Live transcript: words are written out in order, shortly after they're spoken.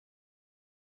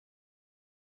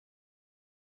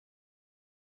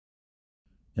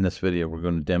In this video, we're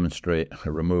going to demonstrate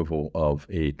a removal of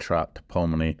a trapped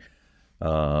pulmonary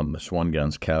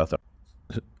SwanGanz catheter.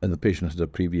 And the patient had a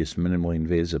previous minimally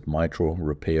invasive mitral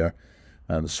repair,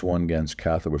 and the SwanGanz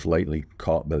catheter was likely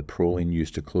caught by the proline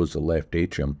used to close the left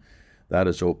atrium. That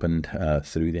is opened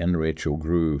through the interatrial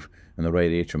groove, and the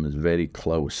right atrium is very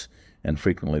close, and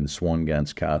frequently the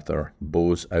SwanGanz catheter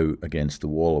bows out against the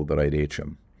wall of the right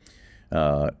atrium.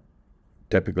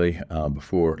 Typically,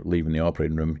 before leaving the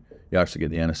operating room, you actually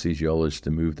get the anesthesiologist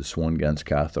to move the SwanGanz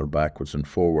catheter backwards and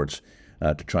forwards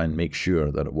to try and make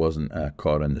sure that it wasn't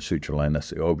caught in the suture line.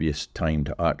 That's the obvious time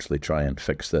to actually try and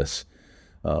fix this.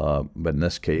 But in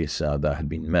this case, that had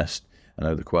been missed, and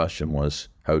now the question was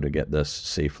how to get this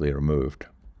safely removed.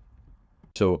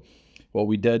 So what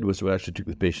we did was we actually took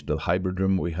the patient to the hybrid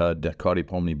room. We had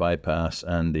cardiopulmonary bypass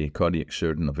and the cardiac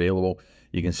surgeon available.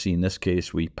 You can see in this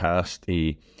case we passed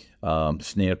a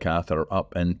snare catheter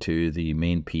up into the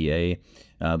main PA.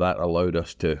 That allowed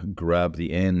us to grab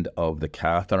the end of the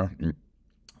catheter.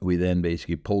 We then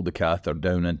basically pulled the catheter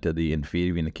down into the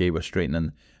inferior vena cava,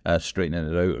 straightening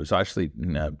it out. It was actually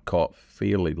caught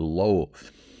fairly low.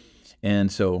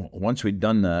 And so once we'd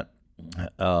done that,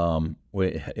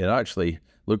 it actually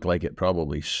looked like it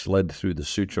probably slid through the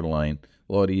suture line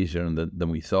a lot easier than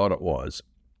we thought it was.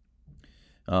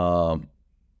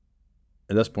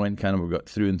 At this point, kind of, we've got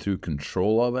through and through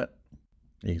control of it.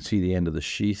 You can see the end of the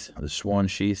sheath, the swan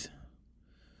sheath.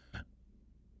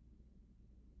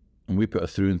 And we put a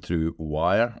through and through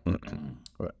wire.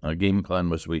 Our game plan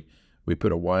was we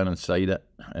put a wire inside it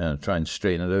and try and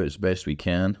straighten it out as best we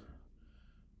can.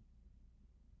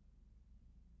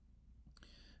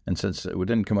 And since it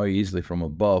didn't come out easily from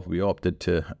above, we opted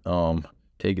to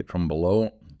take it from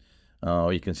below.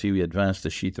 You can see we advanced the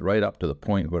sheath right up to the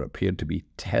point where it appeared to be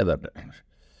tethered.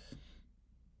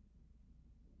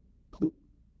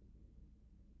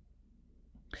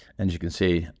 And as you can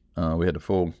see, we had a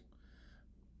full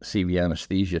CV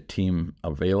anesthesia team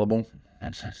available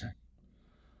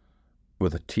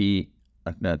with a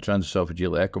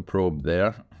transesophageal echo probe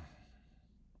there.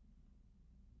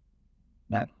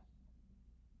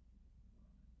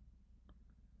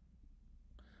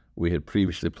 We had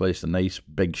previously placed a nice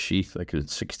big sheath, like a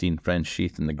 16 French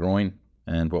sheath in the groin.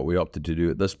 And what we opted to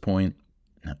do at this point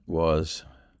was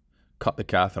cut the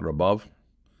catheter above,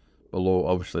 below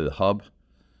obviously the hub,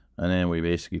 and then we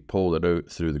basically pulled it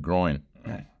out through the groin.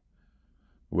 It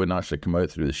wouldn't actually come out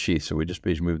through the sheath, so we just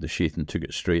basically moved the sheath and took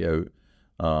it straight out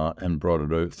and brought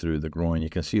it out through the groin. You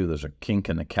can see there's a kink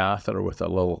in the catheter with a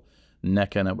little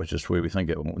nick in it, which is where we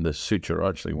think the suture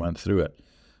actually went through it.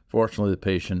 Fortunately, the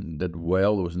patient did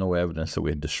well. There was no evidence that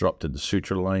we had disrupted the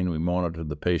suture line. We monitored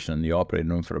the patient in the operating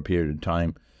room for a period of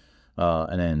time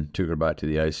and then took her back to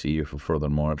the ICU for further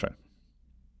monitoring.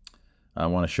 I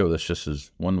want to show this just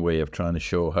as one way of trying to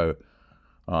show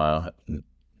how,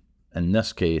 in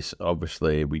this case,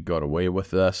 obviously we got away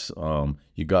with this.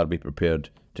 You got to be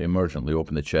prepared to emergently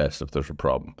open the chest if there's a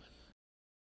problem.